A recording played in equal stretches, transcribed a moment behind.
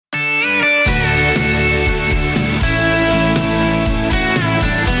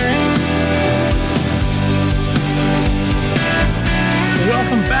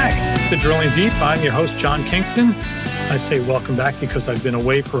Drilling Deep. I'm your host, John Kingston. I say welcome back because I've been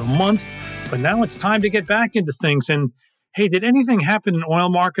away for a month, but now it's time to get back into things. And hey, did anything happen in oil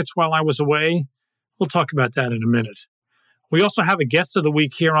markets while I was away? We'll talk about that in a minute. We also have a guest of the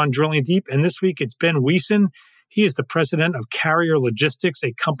week here on Drilling Deep, and this week it's Ben Wiesen. He is the president of Carrier Logistics,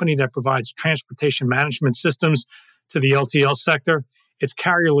 a company that provides transportation management systems to the LTL sector. It's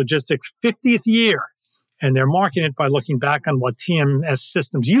Carrier Logistics' 50th year, and they're marketing it by looking back on what TMS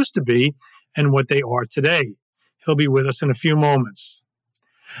systems used to be and what they are today. He'll be with us in a few moments.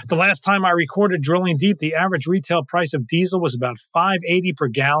 The last time I recorded Drilling Deep, the average retail price of diesel was about $5.80 per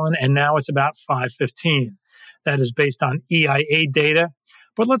gallon, and now it's about $5.15. That is based on EIA data.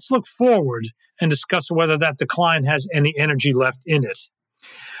 But let's look forward and discuss whether that decline has any energy left in it.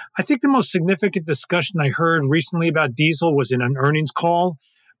 I think the most significant discussion I heard recently about diesel was in an earnings call.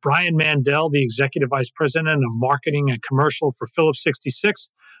 Brian Mandel, the executive vice president of marketing and commercial for Phillips 66,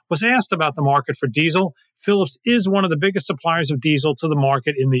 was asked about the market for diesel. Phillips is one of the biggest suppliers of diesel to the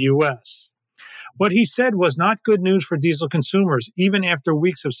market in the U.S. What he said was not good news for diesel consumers, even after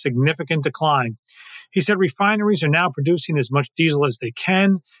weeks of significant decline. He said refineries are now producing as much diesel as they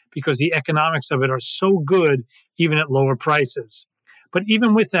can because the economics of it are so good, even at lower prices. But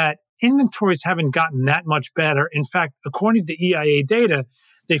even with that, inventories haven't gotten that much better. In fact, according to EIA data,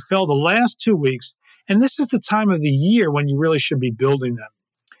 they fell the last 2 weeks, and this is the time of the year when you really should be building them.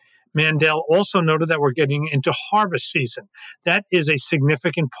 Mandel also noted that we're getting into harvest season. That is a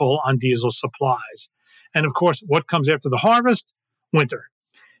significant pull on diesel supplies. And of course, what comes after the harvest? Winter.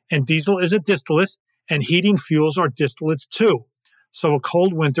 And diesel is a distillate, and heating fuels are distillates too. So a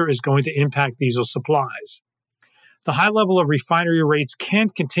cold winter is going to impact diesel supplies. The high level of refinery rates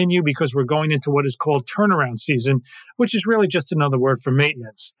can't continue because we're going into what is called turnaround season, which is really just another word for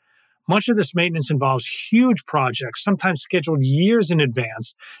maintenance. Much of this maintenance involves huge projects, sometimes scheduled years in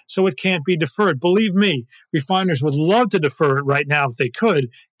advance, so it can't be deferred. Believe me, refiners would love to defer it right now if they could,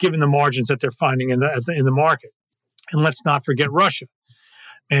 given the margins that they're finding in the market. And let's not forget Russia.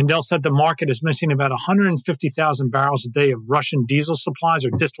 Mandel said the market is missing about 150,000 barrels a day of Russian diesel supplies or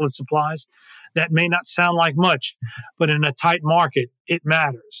distillate supplies. That may not sound like much, but in a tight market, it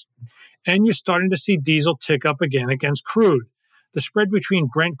matters. And you're starting to see diesel tick up again against crude. The spread between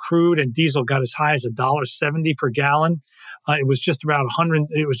Brent crude and diesel got as high as $1.70 per gallon. It was just about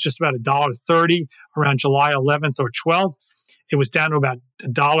 $1.30 around July 11th or 12th. It was down to about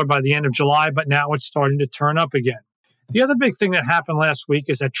 $1 by the end of July, but now it's starting to turn up again. The other big thing that happened last week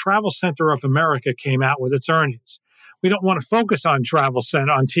is that Travel Center of America came out with its earnings. We don't want to focus on Travel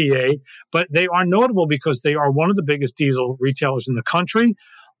Center, on TA, but they are notable because they are one of the biggest diesel retailers in the country.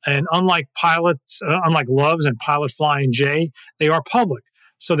 And unlike Love's and Pilot Flying J, they are public.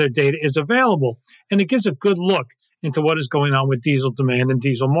 So their data is available. And it gives a good look into what is going on with diesel demand and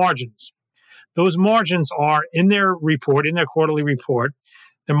diesel margins. Those margins are in their report, in their quarterly report.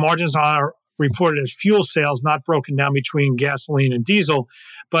 The margins are reported as fuel sales, not broken down between gasoline and diesel.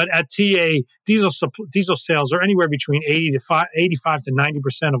 But at TA, diesel sales are anywhere between 85 to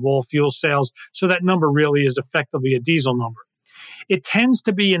 90% of all fuel sales. So that number really is effectively a diesel number. It tends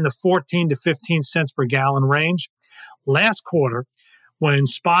to be in the 14 to 15 cents per gallon range. Last quarter, when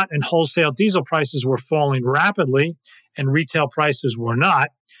spot and wholesale diesel prices were falling rapidly and retail prices were not,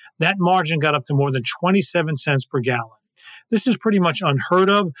 that margin got up to more than 27 cents per gallon. This is pretty much unheard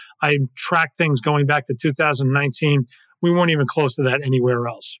of. I tracked things going back to 2019. We weren't even close to that anywhere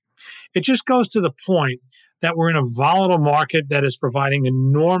else. It just goes to the point that we're in a volatile market that is providing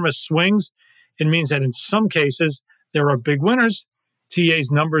enormous swings. It means that in some cases, there are big winners. TA's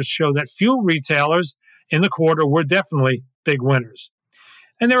numbers show that fuel retailers in the quarter were definitely big winners.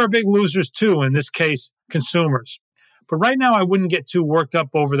 And there are big losers too, in this case, consumers. But right now, I wouldn't get too worked up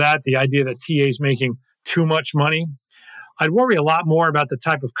over that, the idea that TA is making too much money. I'd worry a lot more about the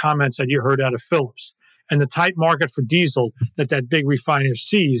type of comments that you heard out of Phillips and the tight market for diesel that big refiner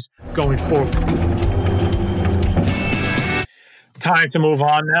sees going forward. Time to move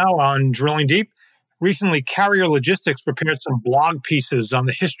on now on Drilling Deep. Recently, Carrier Logistics prepared some blog pieces on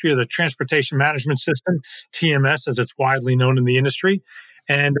the history of the transportation management system, TMS, as it's widely known in the industry.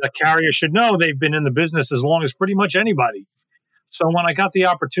 And Carrier should know they've been in the business as long as pretty much anybody. So when I got the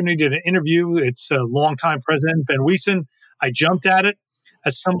opportunity to interview its longtime president, Ben Wiesen, I jumped at it.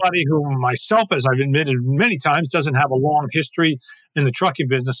 As somebody who myself, as I've admitted many times, doesn't have a long history in the trucking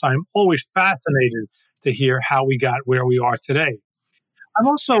business, I'm always fascinated to hear how we got where we are today. I'm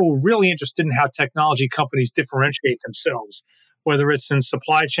also really interested in how technology companies differentiate themselves, whether it's in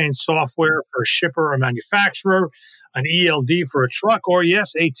supply chain software for a shipper or manufacturer, an ELD for a truck, or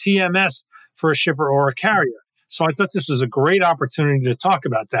yes, a TMS for a shipper or a carrier. So I thought this was a great opportunity to talk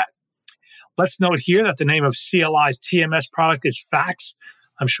about that. Let's note here that the name of CLI's TMS product is Fax.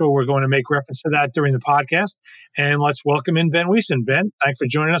 I'm sure we're going to make reference to that during the podcast. And let's welcome in Ben Wiesen. Ben, thanks for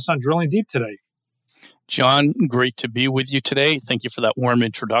joining us on Drilling Deep today. John, great to be with you today. Thank you for that warm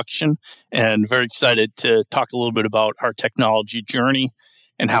introduction, and very excited to talk a little bit about our technology journey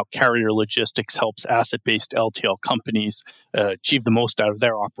and how Carrier Logistics helps asset-based LTL companies achieve the most out of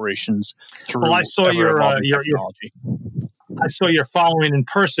their operations through technology. I saw your following in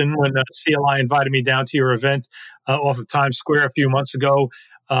person when CLI invited me down to your event off of Times Square a few months ago.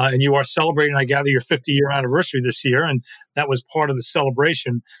 And you are celebrating, I gather, your 50-year anniversary this year, and that was part of the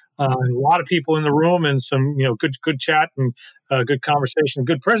celebration. A lot of people in the room, and some good chat and good conversation,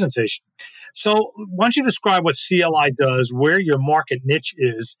 good presentation. So, why don't you describe what CLI does, where your market niche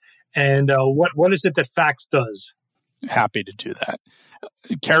is, and what is it that Fax does? Happy to do that.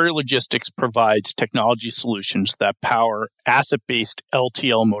 Carrier Logistics provides technology solutions that power asset-based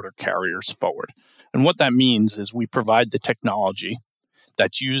LTL motor carriers forward. And what that means is we provide the technology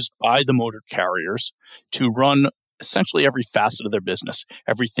that's used by the motor carriers to run essentially every facet of their business,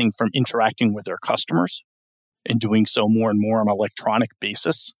 everything from interacting with their customers and doing so more and more on an electronic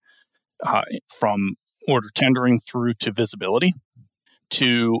basis, from order tendering through to visibility,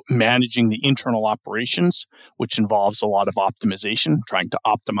 to managing the internal operations, which involves a lot of optimization, trying to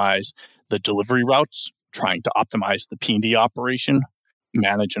optimize the delivery routes, trying to optimize the P&D operation,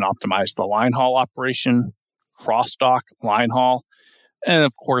 manage and optimize the line haul operation, cross-dock, line haul, and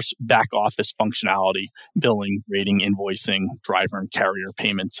of course, back office functionality, billing, rating, invoicing, driver and carrier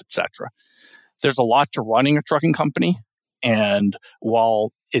payments, etc. There's a lot to running a trucking company. And while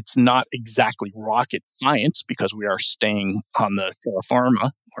it's not exactly rocket science, because we are staying on the terra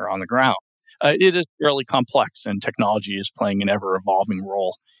firma or on the ground, it is fairly complex, and technology is playing an ever-evolving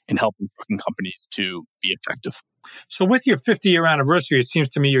role in helping trucking companies to be effective. So with your 50-year anniversary, it seems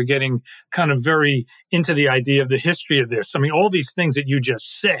to me you're getting kind of very into the idea of the history of this. I mean, all these things that you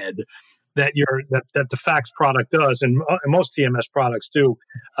just said that the Fax product does, and most TMS products do,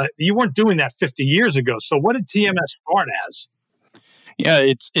 you weren't doing that 50 years ago. So what did TMS start as? Yeah,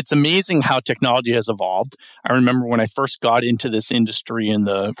 it's amazing how technology has evolved. I remember when I first got into this industry in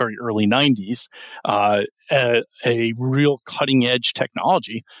the very early 90s, a real cutting edge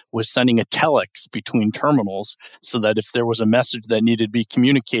technology was sending a telex between terminals so that if there was a message that needed to be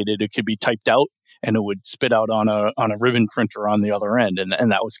communicated, it could be typed out and it would spit out on a ribbon printer on the other end.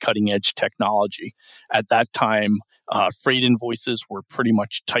 And that was cutting edge technology. At that time, freight invoices were pretty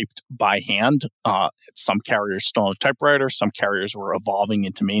much typed by hand. Some carriers still on a typewriter. Some carriers were evolving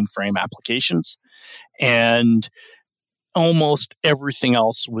into mainframe applications. And almost everything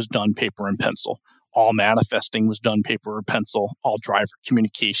else was done paper and pencil. All manifesting was done paper or pencil. All driver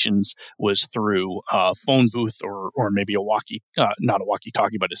communications was through a phone booth or maybe not a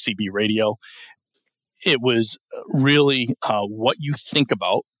walkie-talkie, but a CB radio. It was really what you think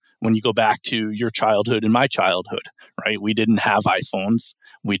about when you go back to your childhood and my childhood, right? We didn't have iPhones.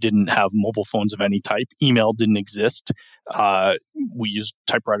 We didn't have mobile phones of any type. Email didn't exist. We used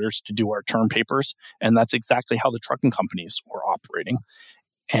typewriters to do our term papers. And that's exactly how the trucking companies were operating.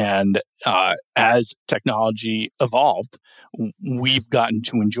 And as technology evolved, we've gotten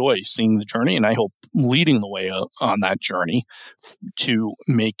to enjoy seeing the journey, and I hope leading the way on that journey to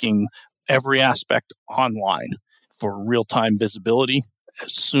making every aspect online for real-time visibility.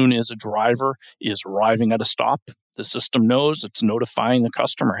 As soon as a driver is arriving at a stop, the system knows, it's notifying the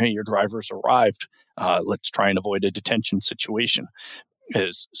customer, hey, your driver's arrived. Let's try and avoid a detention situation.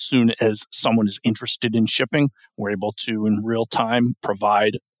 As soon as someone is interested in shipping, we're able to, in real time,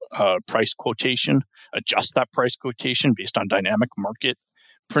 provide a price quotation, adjust that price quotation based on dynamic market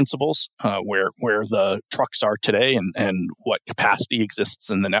principles, where the trucks are today and what capacity exists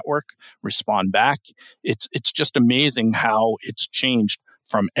in the network, respond back. It's just amazing how it's changed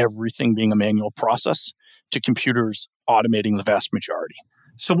from everything being a manual process to computers automating the vast majority.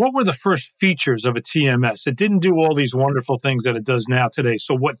 So what were the first features of a TMS? It didn't do all these wonderful things that it does now today.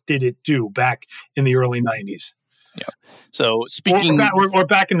 So what did it do back in the early 90s? Yeah. So speaking... Or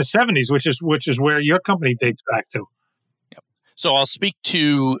back in the 70s, which is where your company dates back to. So I'll speak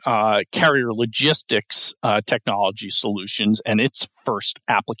to Carrier Logistics technology solutions and its first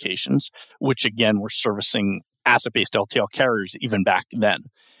applications, which again were servicing asset-based LTL carriers even back then.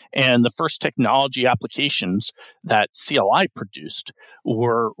 And the first technology applications that CLI produced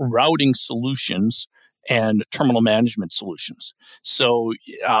were routing solutions and terminal management solutions. So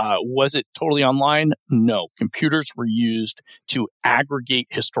was it totally online? No. Computers were used to aggregate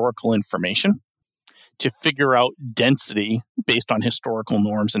historical information, to figure out density based on historical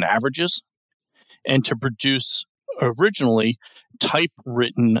norms and averages, and to produce originally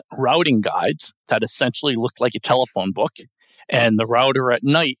typewritten routing guides that essentially looked like a telephone book. And the router at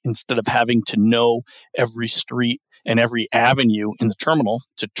night, instead of having to know every street and every avenue in the terminal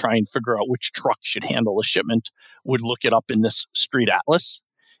to try and figure out which truck should handle a shipment, would look it up in this street atlas.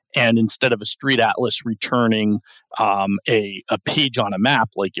 And instead of a street atlas returning a page on a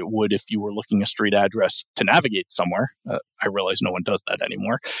map like it would if you were looking a street address to navigate somewhere, I realize no one does that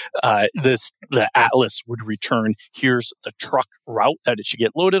anymore. The atlas would return, here's the truck route that it should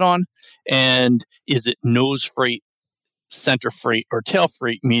get loaded on, and is it nose freight, center freight, or tail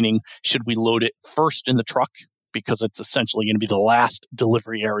freight, meaning should we load it first in the truck because it's essentially going to be the last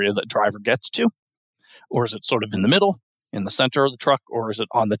delivery area that driver gets to, or is it sort of in the middle, in the center of the truck, or is it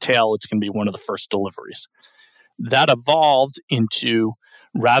on the tail? It's going to be one of the first deliveries. That evolved into,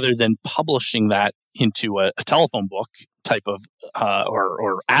 rather than publishing that into a telephone book type of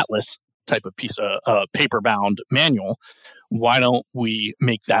or atlas type of piece of paper-bound manual, why don't we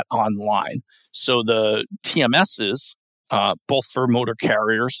make that online? So the TMSs, both for motor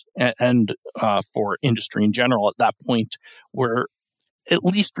carriers and for industry in general at that point, were at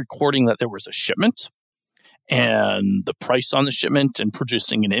least recording that there was a shipment and the price on the shipment and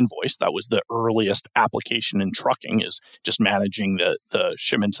producing an invoice. That was the earliest application in trucking, is just managing the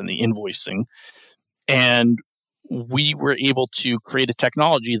shipments and the invoicing. And we were able to create a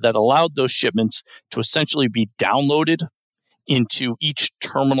technology that allowed those shipments to essentially be downloaded into each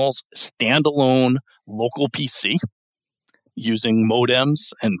terminal's standalone local PC using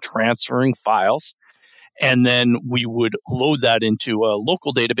modems and transferring files. And then we would load that into a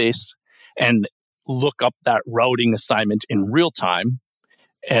local database and look up that routing assignment in real time.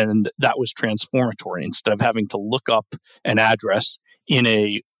 And that was transformatory. Instead of having to look up an address in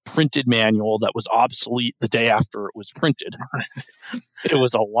a printed manual that was obsolete the day after it was printed, it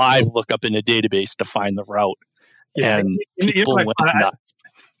was a live lookup in a database to find the route. Yeah, and people went nuts.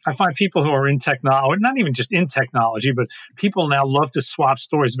 I find people who are in technology, not even just in technology, but people now love to swap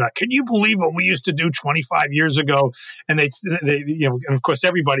stories about, can you believe what we used to do 25 years ago? And they and of course,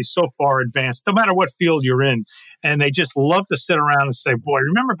 everybody's so far advanced, no matter what field you're in. And they just love to sit around and say, boy,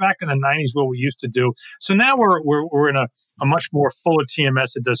 remember back in the 90s what we used to do? So now we're in a much more fuller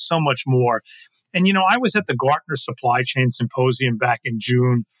TMS that does so much more. And, I was at the Gartner Supply Chain Symposium back in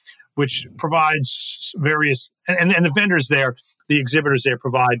June, which provides various, and the vendors there, the exhibitors there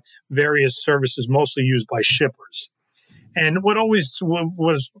provide various services mostly used by shippers. And what always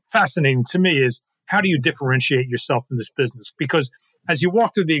was fascinating to me is, how do you differentiate yourself in this business? Because as you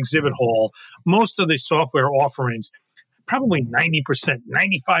walk through the exhibit hall, most of the software offerings, probably 90%,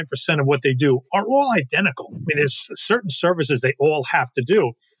 95% of what they do are all identical. I mean, there's certain services they all have to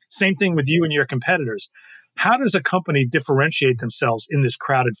do. Same thing with you and your competitors. How does a company differentiate themselves in this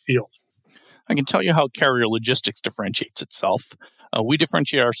crowded field? I can tell you how Carrier Logistics differentiates itself. We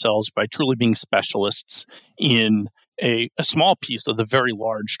differentiate ourselves by truly being specialists in a small piece of the very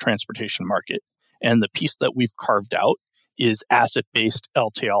large transportation market. And the piece that we've carved out is asset-based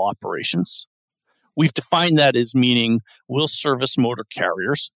LTL operations. We've defined that as meaning we'll service motor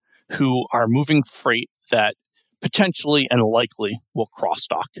carriers who are moving freight that potentially and likely will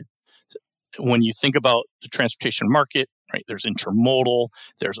cross-dock. When you think about the transportation market, right, there's intermodal,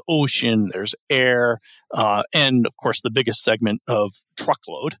 there's ocean, there's air, and of course the biggest segment of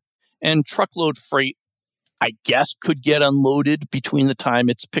truckload. And truckload freight, I guess, could get unloaded between the time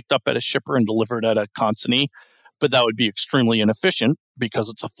it's picked up at a shipper and delivered at a consignee, but that would be extremely inefficient because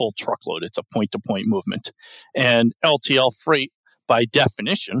it's a full truckload. It's a point-to-point movement. And LTL freight, by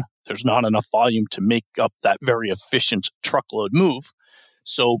definition, there's not enough volume to make up that very efficient truckload move.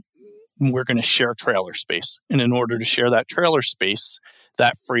 So we're going to share trailer space. And in order to share that trailer space,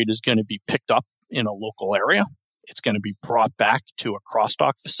 that freight is going to be picked up in a local area. It's going to be brought back to a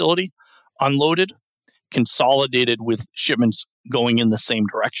cross-dock facility, unloaded, consolidated with shipments going in the same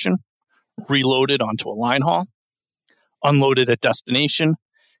direction, reloaded onto a line haul, unloaded at destination,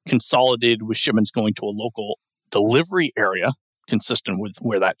 consolidated with shipments going to a local delivery area consistent with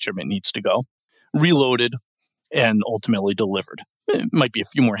where that shipment needs to go, reloaded, and ultimately delivered. It might be a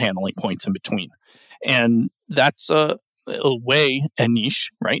few more handling points in between. And that's a way, a niche,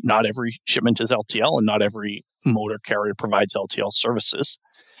 right? Not every shipment is LTL and not every motor carrier provides LTL services.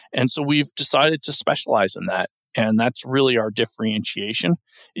 And so we've decided to specialize in that. And that's really our differentiation,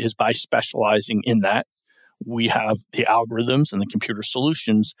 is by specializing in that. We have the algorithms and the computer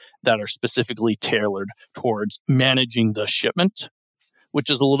solutions that are specifically tailored towards managing the shipment,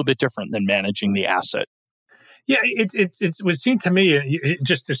 which is a little bit different than managing the asset. Yeah, it would seem to me,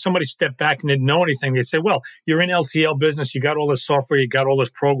 just if somebody stepped back and didn't know anything, they'd say, well, you're in LTL business, you got all this software, you got all those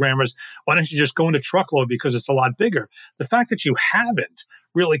programmers. Why don't you just go into truckload because it's a lot bigger? The fact that you haven't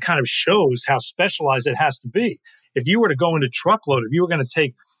really kind of shows how specialized it has to be. If you were to go into truckload, if you were going to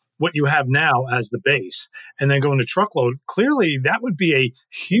take what you have now as the base and then go into truckload, clearly that would be a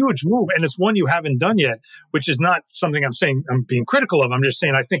huge move. And it's one you haven't done yet, which is not something I'm saying I'm being critical of. I'm just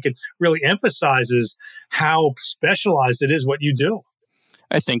saying I think it really emphasizes how specialized it is what you do.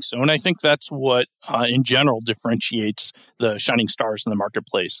 I think so. And I think that's what, in general, differentiates the shining stars in the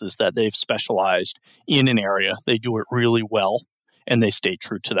marketplace is that they've specialized in an area. They do it really well, and they stay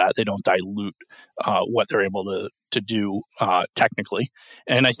true to that. They don't dilute what they're able to do technically.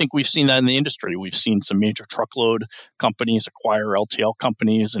 And I think we've seen that in the industry. We've seen some major truckload companies acquire LTL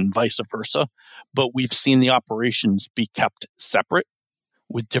companies and vice versa. But we've seen the operations be kept separate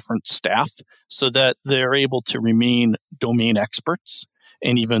with different staff so that they're able to remain domain experts.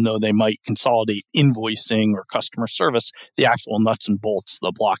 And even though they might consolidate invoicing or customer service, the actual nuts and bolts,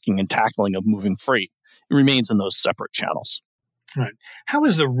 the blocking and tackling of moving freight, it remains in those separate channels. Right. How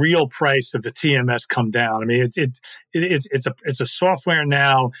has the real price of the TMS come down? I mean, it's a software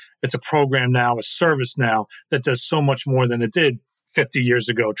now, it's a program now, a service now that does so much more than it did 50 years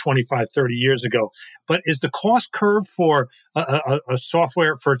ago, 25, 30 years ago. But is the cost curve for a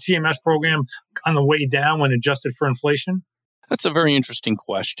software, for a TMS program on the way down when adjusted for inflation? That's a very interesting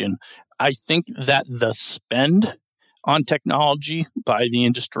question. I think that the spend on technology by the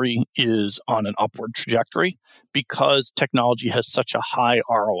industry is on an upward trajectory because technology has such a high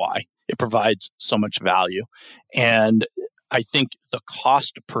ROI. It provides so much value. And I think the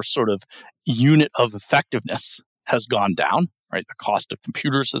cost per sort of unit of effectiveness has gone down, right? The cost of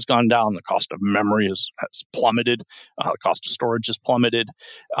computers has gone down. The cost of memory has plummeted. The cost of storage has plummeted.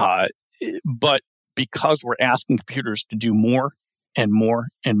 But because we're asking computers to do more and more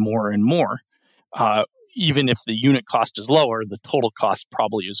and more and more, even if the unit cost is lower, the total cost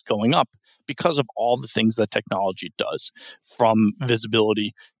probably is going up because of all the things that technology does, from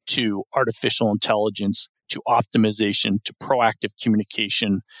visibility to artificial intelligence to optimization to proactive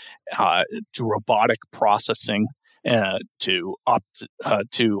communication to robotic processing to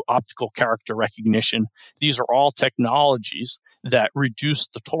optical character recognition. These are all technologies that reduce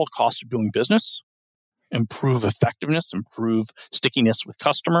the total cost of doing business, improve effectiveness, improve stickiness with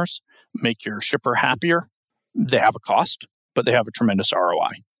customers, make your shipper happier. They have a cost, but they have a tremendous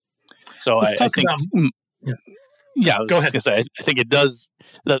ROI. So I think, I was Go just going to say, I think it does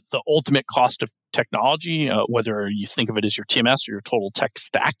the ultimate cost of technology, whether you think of it as your TMS or your total tech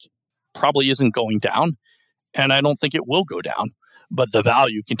stack, probably isn't going down. And I don't think it will go down, but the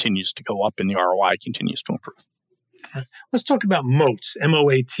value continues to go up and the ROI continues to improve. Let's talk about moats,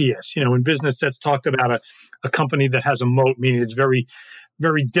 M-O-A-T-S. In business, that's talked about a company that has a moat, meaning it's very,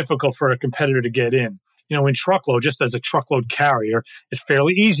 very difficult for a competitor to get in. In truckload, just as a truckload carrier, it's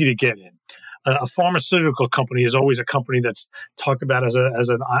fairly easy to get in. A pharmaceutical company is always a company that's talked about as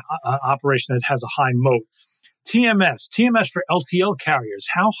an operation that has a high moat. TMS for LTL carriers,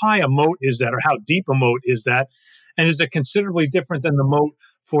 how high a moat is that, or how deep a moat is that? And is it considerably different than the moat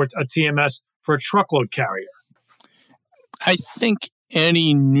for a TMS for a truckload carrier? I think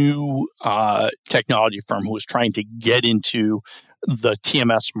any new technology firm who is trying to get into the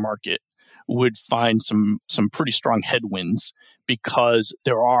TMS market would find some pretty strong headwinds because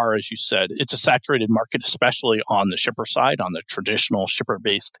there are, as you said, it's a saturated market, especially on the shipper side, on the traditional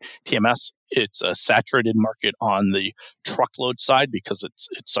shipper-based TMS. It's a saturated market on the truckload side because it's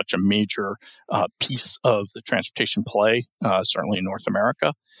such a major piece of the transportation play, certainly in North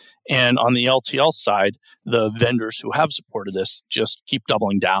America. And on the LTL side, the vendors who have supported this just keep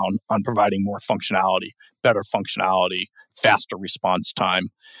doubling down on providing more functionality, better functionality, faster response time.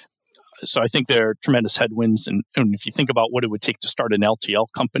 So I think there are tremendous headwinds. And if you think about what it would take to start an LTL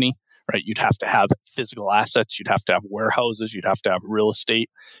company, right, you'd have to have physical assets, you'd have to have warehouses, you'd have to have real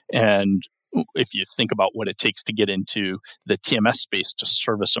estate. And if you think about what it takes to get into the TMS space to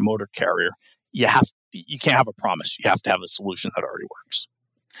service a motor carrier, you can't have a promise. You have to have a solution that already works.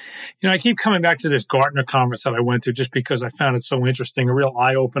 I keep coming back to this Gartner conference that I went to just because I found it so interesting, a real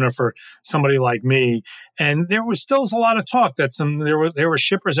eye-opener for somebody like me. And there was still a lot of talk that there were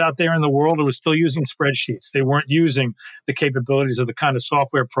shippers out there in the world who were still using spreadsheets. They weren't using the capabilities of the kind of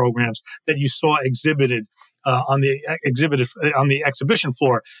software programs that you saw exhibited on the exhibition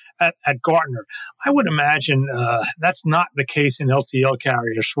floor at Gartner. I would imagine that's not the case in LTL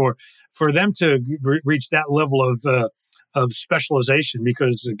carriers. For them to reach that level of of specialization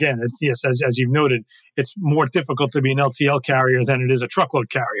because, again, yes, as you've noted, it's more difficult to be an LTL carrier than it is a truckload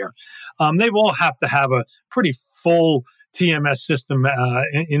carrier. They all have to have a pretty full TMS system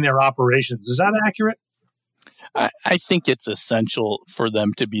in their operations. Is that accurate? I think it's essential for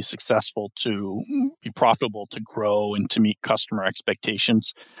them to be successful, to be profitable, to grow, and to meet customer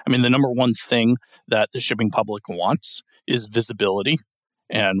expectations. I mean, the number one thing that the shipping public wants is visibility.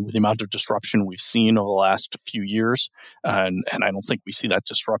 And with the amount of disruption we've seen over the last few years, and I don't think we see that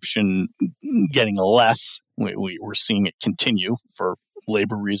disruption getting less. We're seeing it continue for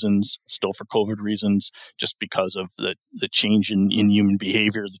labor reasons, still for COVID reasons, just because of the change in human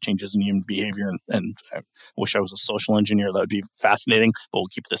behavior, the changes in human behavior. And I wish I was a social engineer. That would be fascinating, but we'll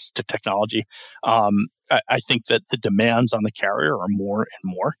keep this to technology. I think that the demands on the carrier are more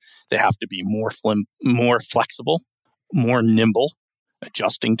and more. They have to be more flexible, more nimble,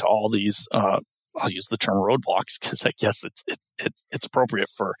 adjusting to all these, I'll use the term roadblocks because I guess it's appropriate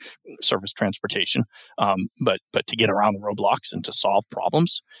for service transportation. But to get around the roadblocks and to solve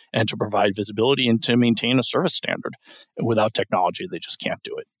problems and to provide visibility and to maintain a service standard. Without technology, they just can't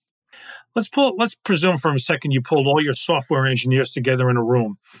do it. Let's presume for a second you pulled all your software engineers together in a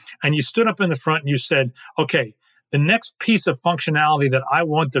room and you stood up in the front and you said, okay, the next piece of functionality that I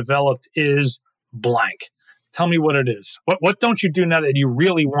want developed is blank. Tell me what it is. What don't you do now that you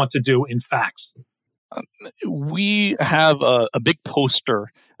really want to do in fax? We have a big poster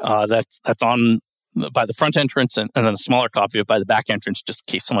that's on by the front entrance and then a smaller copy of it by the back entrance, just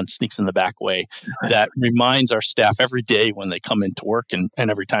in case someone sneaks in the back way, that reminds our staff every day when they come into work and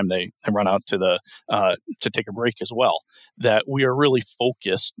every time they run out to take a break as well, that we are really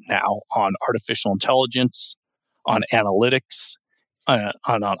focused now on artificial intelligence, on analytics, on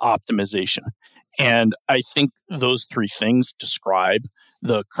optimization. And I think those three things describe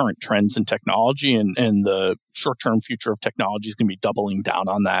the current trends in technology, and the short-term future of technology is going to be doubling down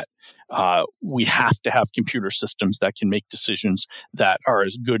on that. We have to have computer systems that can make decisions that are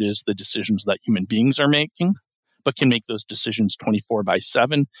as good as the decisions that human beings are making, but can make those decisions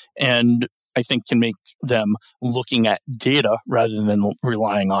 24/7, and I think can make them looking at data rather than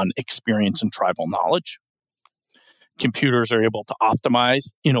relying on experience and tribal knowledge. Computers are able to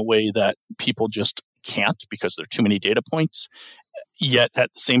optimize in a way that people just can't because there are too many data points. Yet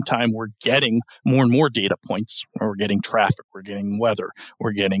at the same time, we're getting more and more data points. We're getting traffic, we're getting weather,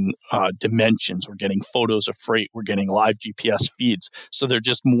 we're getting dimensions, we're getting photos of freight, we're getting live GPS feeds. So there are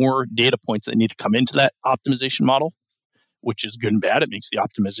just more data points that need to come into that optimization model, which is good and bad. It makes the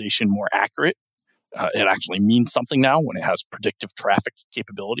optimization more accurate. It actually means something now when it has predictive traffic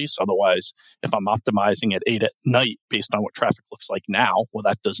capabilities. Otherwise, if I'm optimizing at 8 at night based on what traffic looks like now, well,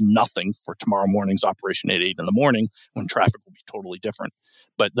 that does nothing for tomorrow morning's operation at 8 in the morning when traffic will be totally different.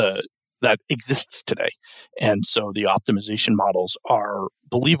 But that exists today. And so the optimization models are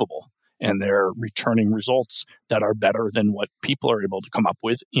believable and they're returning results that are better than what people are able to come up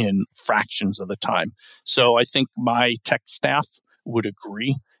with in fractions of the time. So I think my tech staff would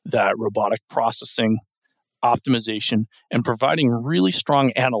agree that robotic processing, optimization, and providing really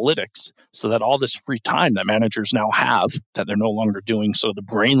strong analytics so that all this free time that managers now have, that they're no longer doing so the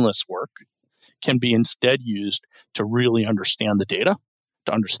brainless work, can be instead used to really understand the data,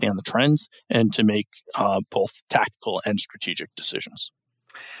 to understand the trends, and to make both tactical and strategic decisions.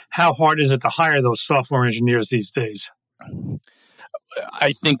 How hard is it to hire those software engineers these days?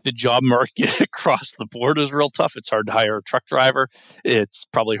 I think the job market across the board is real tough. It's hard to hire a truck driver. It's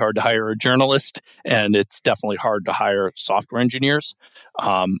probably hard to hire a journalist, and it's definitely hard to hire software engineers.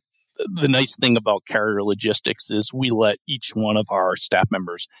 The nice thing about Carrier Logistics is we let each one of our staff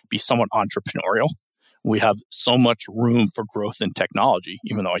members be somewhat entrepreneurial. We have so much room for growth in technology,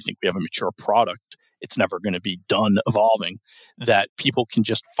 even though I think we have a mature product. It's never going to be done evolving, that people can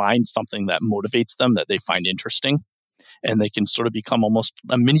just find something that motivates them, that they find interesting. And they can sort of become almost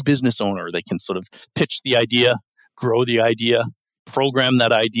a mini business owner. They can sort of pitch the idea, grow the idea, program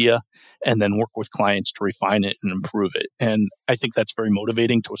that idea, and then work with clients to refine it and improve it. And I think that's very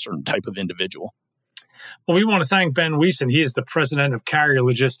motivating to a certain type of individual. Well, we want to thank Ben Wiesen. He is the president of Carrier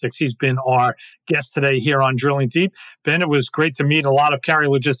Logistics. He's been our guest today here on Drilling Deep. Ben, it was great to meet a lot of Carrier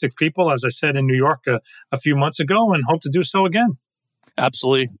Logistics people, as I said, in New York a few months ago, and hope to do so again.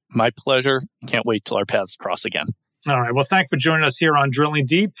 Absolutely. My pleasure. Can't wait till our paths cross again. All right. Well, thanks for joining us here on Drilling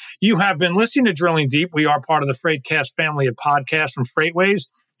Deep. You have been listening to Drilling Deep. We are part of the Freightcast family of podcasts from Freightways.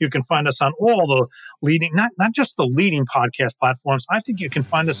 You can find us on all the leading, not just the leading podcast platforms. I think you can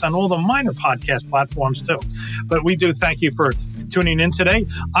find us on all the minor podcast platforms too. But we do thank you for tuning in today.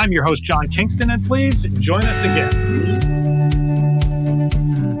 I'm your host, John Kingston, and please join us again.